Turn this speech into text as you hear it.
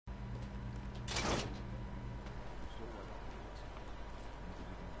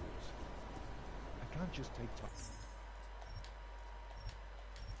can't just take time.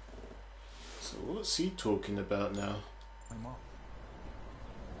 So what's he talking about now? I'm off.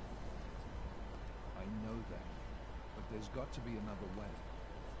 I know that, but there's got to be another way.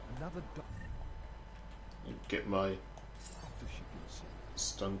 Another Get my doctor she can see.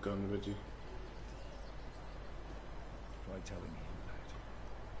 stun gun ready. Try telling him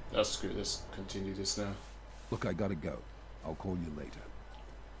that. That's good. Let's continue this now. Look, I gotta go. I'll call you later.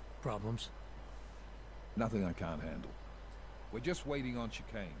 Problems? Nothing I can't handle. We're just waiting on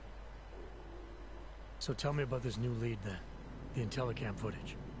chicane. So tell me about this new lead then. The Intellicam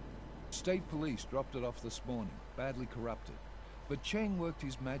footage. State police dropped it off this morning, badly corrupted. But Cheng worked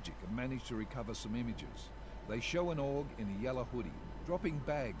his magic and managed to recover some images. They show an org in a yellow hoodie, dropping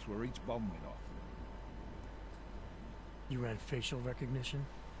bags where each bomb went off. You ran facial recognition?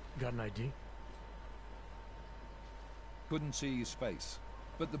 Got an ID? Couldn't see his face.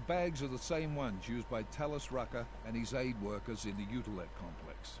 But the bags are the same ones used by Talos Rucker and his aid workers in the Utilec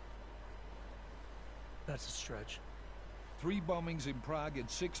complex. That's a stretch. 3 bombings in Prague in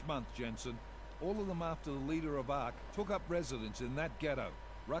 6 months, Jensen. All of them after the leader of ARC took up residence in that ghetto.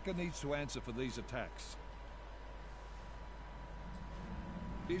 Rucker needs to answer for these attacks.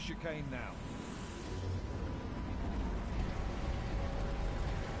 Here's chicane now.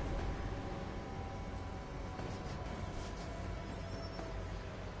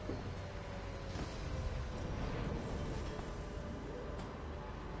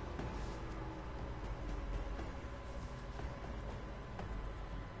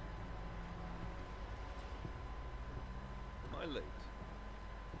 Am I late?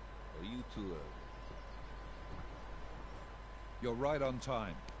 Are you too early? You're right on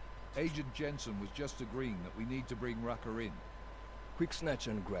time. Agent Jensen was just agreeing that we need to bring Rucker in. Quick snatch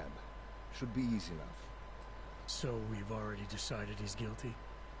and grab. Should be easy enough. So we've already decided he's guilty?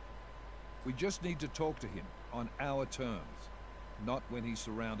 We just need to talk to him on our terms, not when he's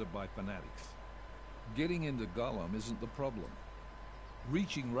surrounded by fanatics. Getting into Gollum isn't the problem.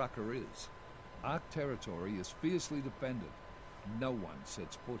 Reaching Rucker is. Ark territory is fiercely defended. No one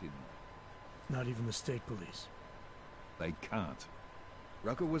sets foot in there. Not even the state police? They can't.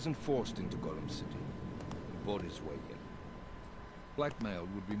 Rucker wasn't forced into Gollum City. He bought his way in.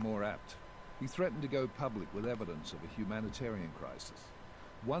 Blackmailed would be more apt. He threatened to go public with evidence of a humanitarian crisis.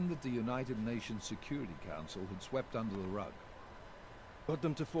 One that the United Nations Security Council had swept under the rug. Got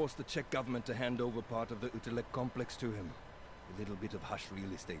them to force the Czech government to hand over part of the Utilec complex to him. A little bit of hush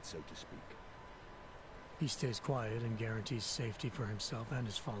real estate, so to speak. He stays quiet and guarantees safety for himself and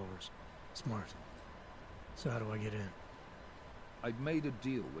his followers. Smart. So how do I get in? I'd made a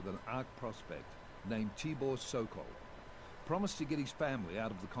deal with an ARC prospect named Tibor Sokol. Promised to get his family out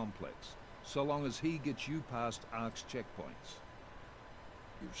of the complex, so long as he gets you past ARC's checkpoints.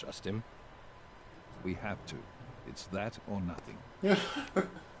 You trust him? We have to. It's that or nothing. Okay.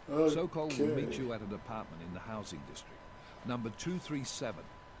 Sokol will meet you at an apartment in the housing district. Number 237.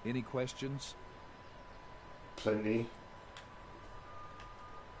 Any questions? Plenty.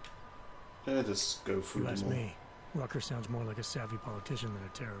 Let us go through You ask them all. me. Rucker sounds more like a savvy politician than a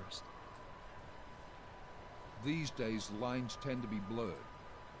terrorist. These days, lines tend to be blurred.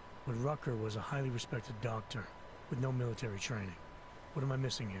 But Rucker was a highly respected doctor with no military training. What am I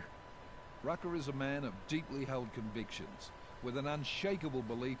missing here? Rucker is a man of deeply held convictions, with an unshakable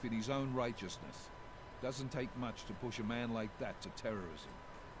belief in his own righteousness. Doesn't take much to push a man like that to terrorism.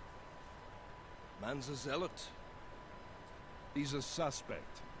 Man's a zealot. He's a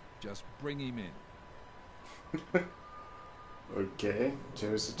suspect. Just bring him in. Okay,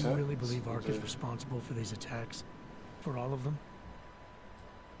 terrorist Do you attack. really believe ARC is responsible for these attacks? For all of them?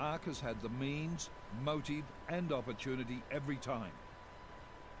 ARC has had the means, motive, and opportunity every time.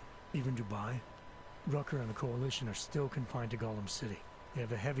 Even Dubai? Rucker and the Coalition are still confined to Gollum City. They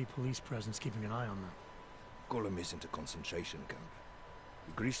have a heavy police presence keeping an eye on them. Gollum isn't a concentration camp.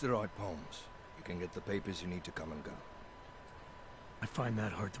 You grease the right palms. You can get the papers you need to come and go. I find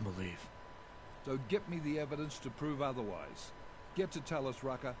that hard to believe. So get me the evidence to prove otherwise. Get to Talos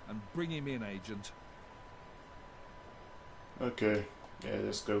Rucker and bring him in, Agent. Okay, yeah,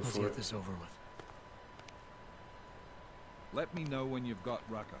 let's go Let's for get it. this over with. Let me know when you've got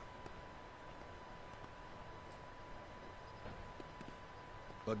Rucker.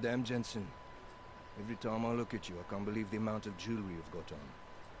 Goddamn, Jensen. Every time I look at you, I can't believe the amount of jewelry you've got on.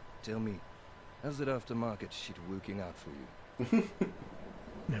 Tell me, how's that aftermarket shit working out for you?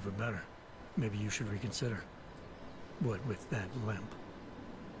 Never better. Maybe you should reconsider. What with that limp?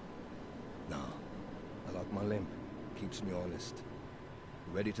 No, I like my limp. Keeps me honest.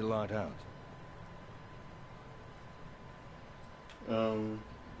 Ready to light out.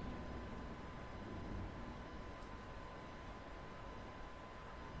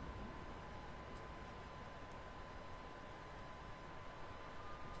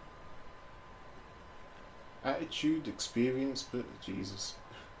 attitude, experience, but Jesus.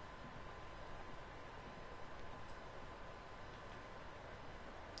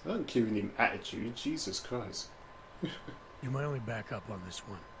 I'm not giving him attitude, Jesus Christ. You're my only backup on this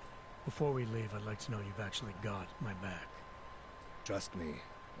one. Before we leave, I'd like to know you've actually got my back. Trust me,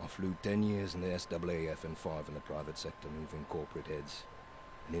 I flew 10 years in the SAAF and 5 in the private sector moving corporate heads.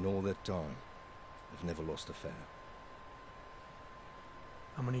 And in all that time, I've never lost a fare.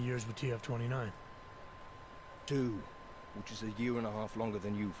 How many years with TF-29? 2, which is a year and a half longer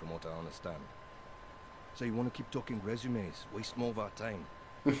than you from what I understand. So you want to keep talking resumes, waste more of our time?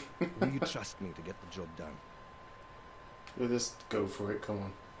 Will you trust me to get the job done? Let us go for it, come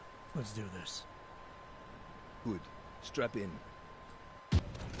on. Let's do this. Good. Strap in.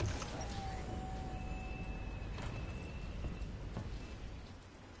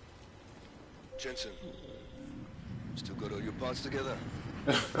 Jensen, still got all your parts together?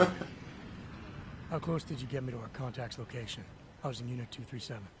 How close did you get me to our contact's location? I was in Unit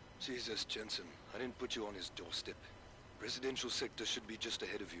 237. Jesus, Jensen, I didn't put you on his doorstep. Residential sector should be just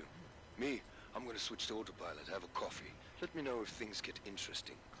ahead of you. Me, I'm gonna switch to autopilot, have a coffee. Let me know if things get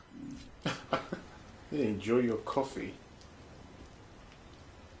interesting. Yeah, enjoy your coffee.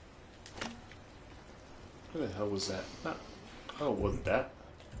 What the hell was that? I don't want that.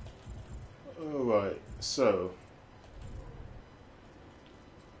 Alright, so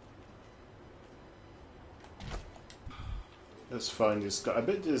let's find this guy. I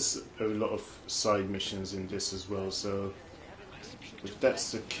bet there's a lot of side missions in this as well, so if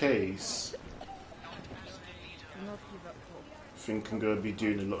that's the case, I think I'm going to be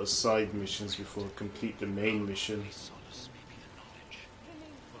doing a lot of side missions before I complete the main mission.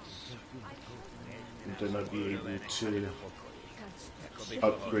 And then I'll be able to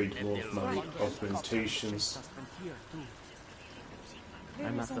upgrade more of my augmentations.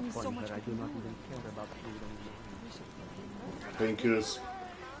 I'm at the point where I do not even care about food anymore. Painkillers.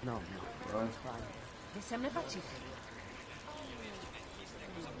 No, Right. Mi sembra pacifico.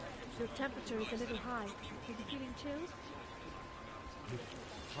 Your temperature is a little high. Are you feeling chills?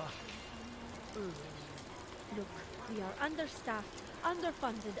 Look, we are understaffed,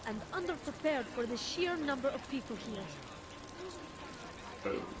 underfunded, and underprepared for the sheer number of people here.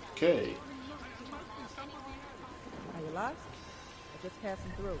 Okay. are you lost? Or just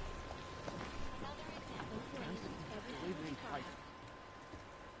passing through?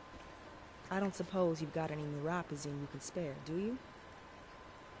 I don't suppose you've got any neuropazine you can spare, do you?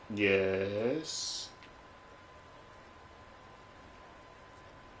 Yes.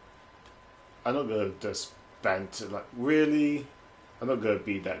 I'm not gonna just banter, like, really? I'm not gonna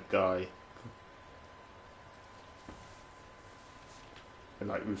be that guy. And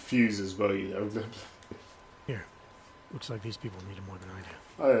like refuse as well, you know. Here. Looks like these people need it more than I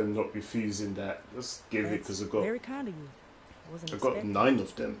do. I am not refusing that. Just give it because very kind of you. Wasn't I've got expecting. 9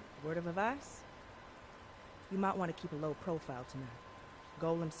 of them. Word of advice? You might want to keep a low profile tonight.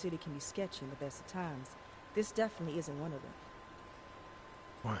 Golem City can be sketchy in the best of times. This definitely isn't one of them.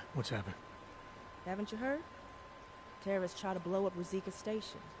 Why? What's happened? Haven't you heard? Terrorists try to blow up Rizika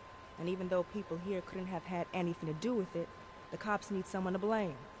Station. And even though people here couldn't have had anything to do with it, the cops need someone to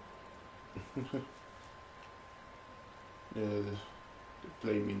blame. Yeah, the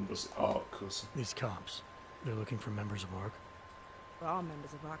blaming was Ark or something. These cops. They're looking for members of ARC. We're all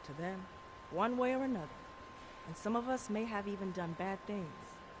members of ARC to them, one way or another. And some of us may have even done bad things,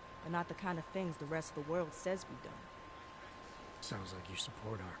 but not the kind of things the rest of the world says we've done. Sounds like you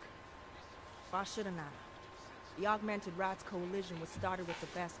support ARC. Why shouldn't I? The Augmented Rights Coalition was started with the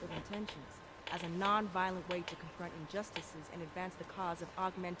best of intentions, as a non-violent way to confront injustices and advance the cause of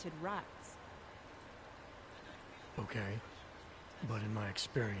augmented rights. Okay. But in my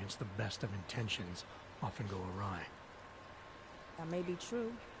experience, the best of intentions often go awry. That may be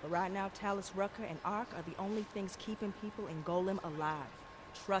true, but right now Talus Rucker and ARC are the only things keeping people in Golem alive.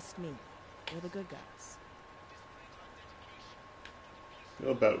 Trust me, we're the good guys.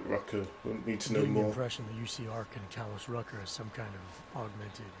 What about Rucker? Want me to know Getting the more? impression that you see ARC and Talos Rucker as some kind of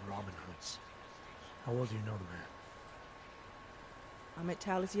augmented Robin Hoods. How well do you know the man? I met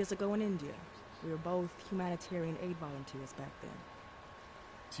Talus years ago in India. We were both humanitarian aid volunteers back then.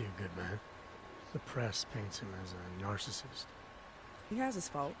 Is he a good man? The press paints him as a narcissist. He has his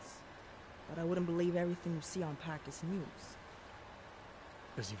faults, but I wouldn't believe everything you see on Practice News.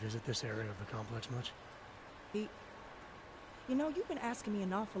 Does he visit this area of the complex much? You know, you've been asking me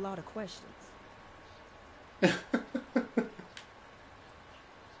an awful lot of questions.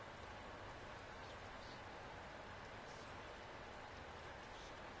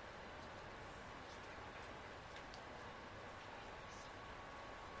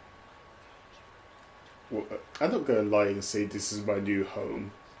 Well, I'm not gonna lie and say this is my new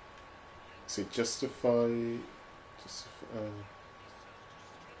home. Is it justify?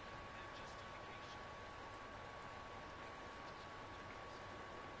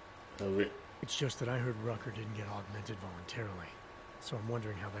 It's just that I heard Rucker didn't get augmented voluntarily, so I'm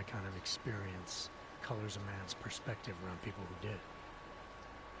wondering how that kind of experience colors a man's perspective around people who did.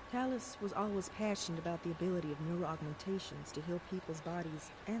 Callus was always passionate about the ability of neuroaugmentations to heal people's bodies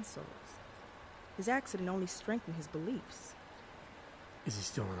and souls. His accident only strengthened his beliefs. Is he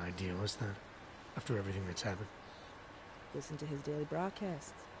still an idealist then, after everything that's happened? Listen to his daily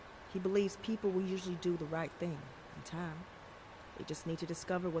broadcasts. He believes people will usually do the right thing in time. They just need to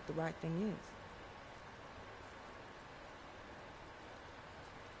discover what the right thing is.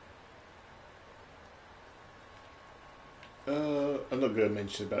 I'm not going to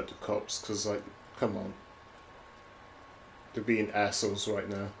mention about the cops, because, like, come on. They're being assholes right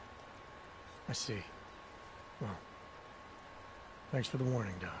now. I see. Well, thanks for the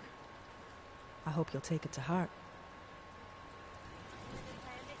warning, Doc. I hope you'll take it to heart.